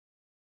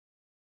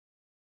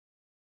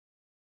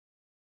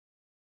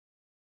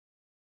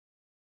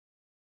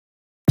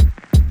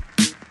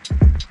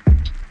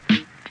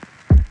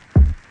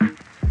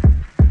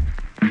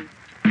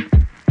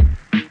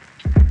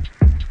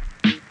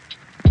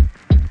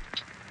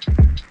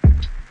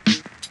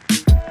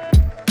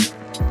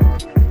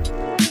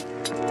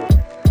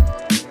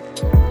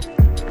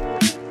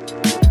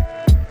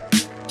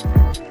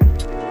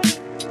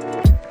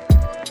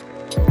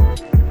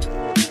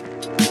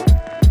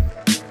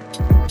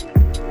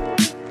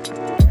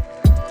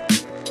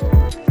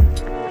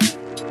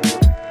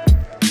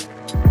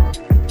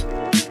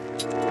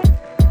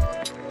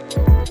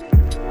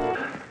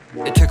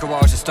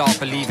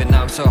believing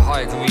now I'm so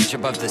high I can reach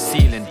above the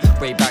ceiling.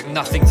 Way back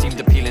nothing seemed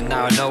appealing,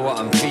 now I know what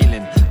I'm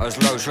feeling. I was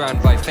low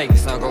surrounded by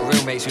fakes, now I got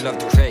real mates who love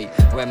to create.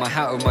 Wear my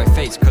hat over my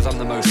face cause I'm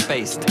the most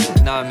spaced.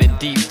 Now I'm in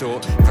deep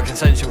thought, if I can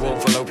sense your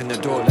warmth I'll open the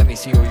door. Let me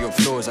see all your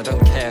flaws, I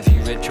don't care if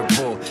you're rich or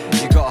poor.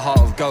 If you got a heart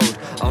of gold,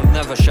 I'll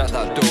never shut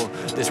that door.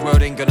 This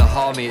world ain't gonna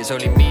harm me, it's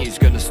only me who's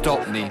gonna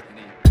stop me.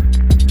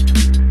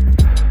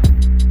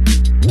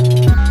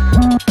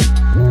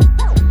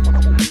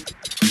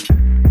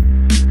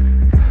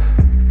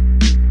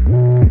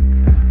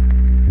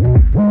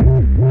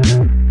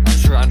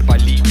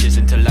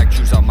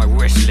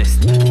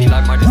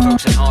 Like-minded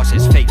folks and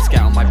artists, fakes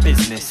get on my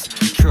business.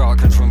 True art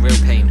comes from real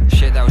pain,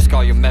 shit that will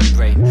scar your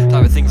membrane.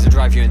 Type of things that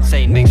drive you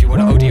insane, makes you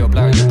want to OD or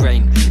blow out your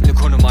brain. In the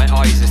corner of my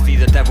eyes, I see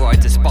the devil I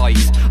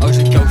despise. I was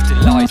engulfed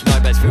in lies,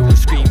 nightmares filled with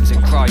screams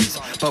and cries.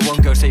 But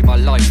one girl saved my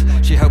life,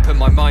 she helped put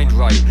my mind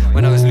right.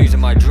 When I was losing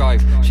my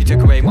drive, she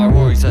took away my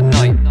worries at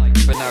night.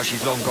 But now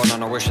she's long gone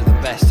and I wish her the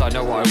best. I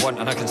know what I want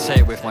and I can say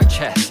it with my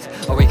chest.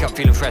 I wake up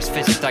feeling fresh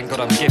fitted, thank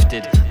God I'm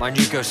gifted. My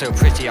new girl's so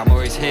pretty, I'm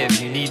always here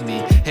if you need me.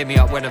 Hit me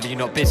up whenever you're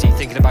not busy,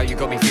 thinking about you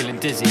got me feeling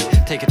dizzy.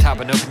 Take a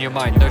tab and open your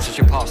mind, notice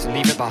your past and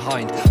leave it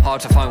behind.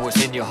 Hard to find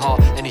what's in your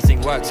heart,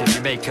 anything works if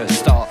you make a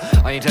start.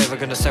 I ain't ever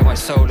gonna sell my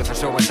soul, if I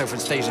saw myself on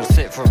stage I'll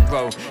sit front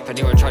row. If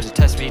anyone tries to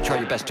test me, try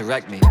your best to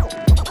wreck me.